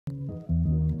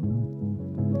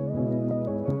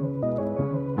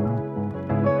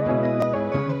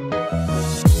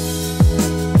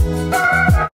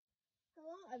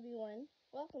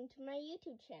Welcome to my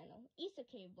YouTube channel,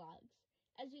 Isake Vlogs.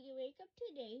 As we wake up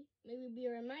today, may we be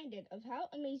reminded of how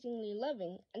amazingly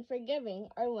loving and forgiving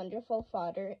our wonderful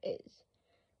Father is.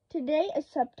 Today is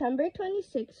September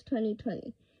 26,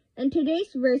 2020, and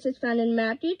today's verse is found in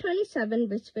Matthew 27,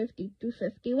 verse 50 to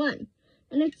 51,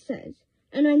 and it says,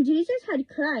 "And when Jesus had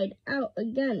cried out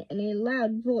again in a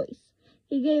loud voice,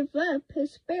 he gave up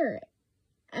his spirit,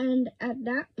 and at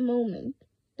that moment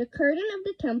the curtain of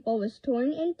the temple was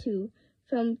torn in two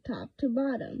from top to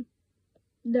bottom.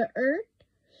 The earth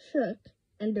shook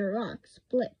and the rocks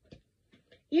split."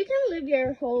 You can live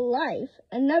your whole life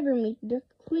and never meet the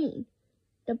queen,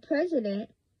 the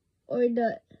president, or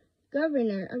the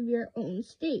governor of your own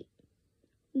state.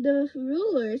 The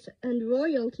rulers and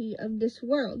royalty of this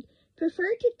world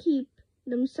prefer to keep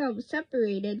themselves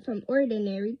separated from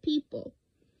ordinary people.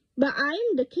 But I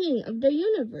am the king of the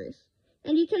universe,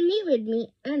 and you can meet with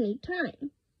me any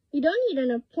time. You don't need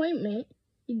an appointment.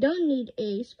 You don't need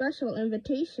a special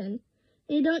invitation.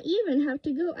 And you don't even have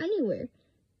to go anywhere.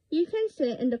 You can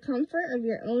sit in the comfort of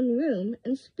your own room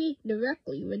and speak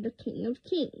directly with the King of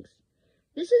Kings.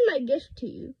 This is my gift to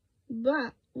you,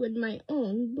 bought with my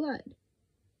own blood.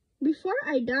 Before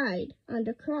I died on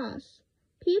the cross,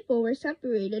 people were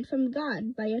separated from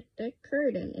God by a thick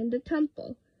curtain in the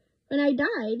temple. When I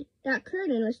died, that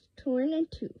curtain was torn in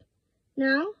two.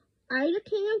 Now, I, the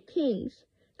King of Kings,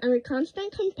 am your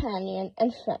constant companion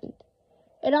and friend.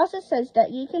 It also says that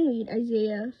you can read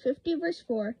Isaiah 50 verse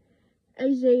 4,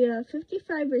 Isaiah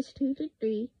 55 verse 2 to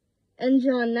 3, and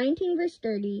John 19 verse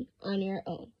 30 on your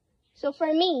own. So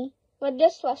for me, what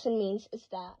this lesson means is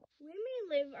that we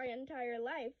may live our entire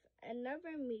life and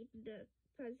never meet the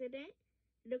president,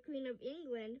 the Queen of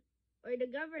England, or the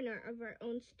governor of our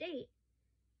own state,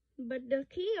 but the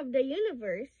King of the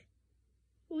universe,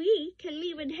 we can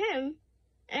meet with him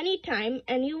anytime,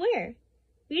 anywhere.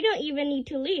 We don't even need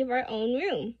to leave our own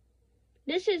room.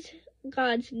 This is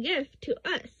God's gift to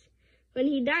us when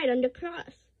he died on the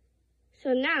cross.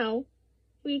 So now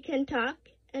we can talk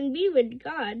and be with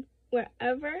God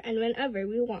wherever and whenever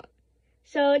we want.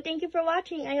 So thank you for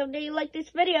watching. I hope that you liked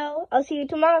this video. I'll see you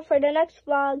tomorrow for the next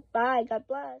vlog. Bye. God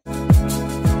bless.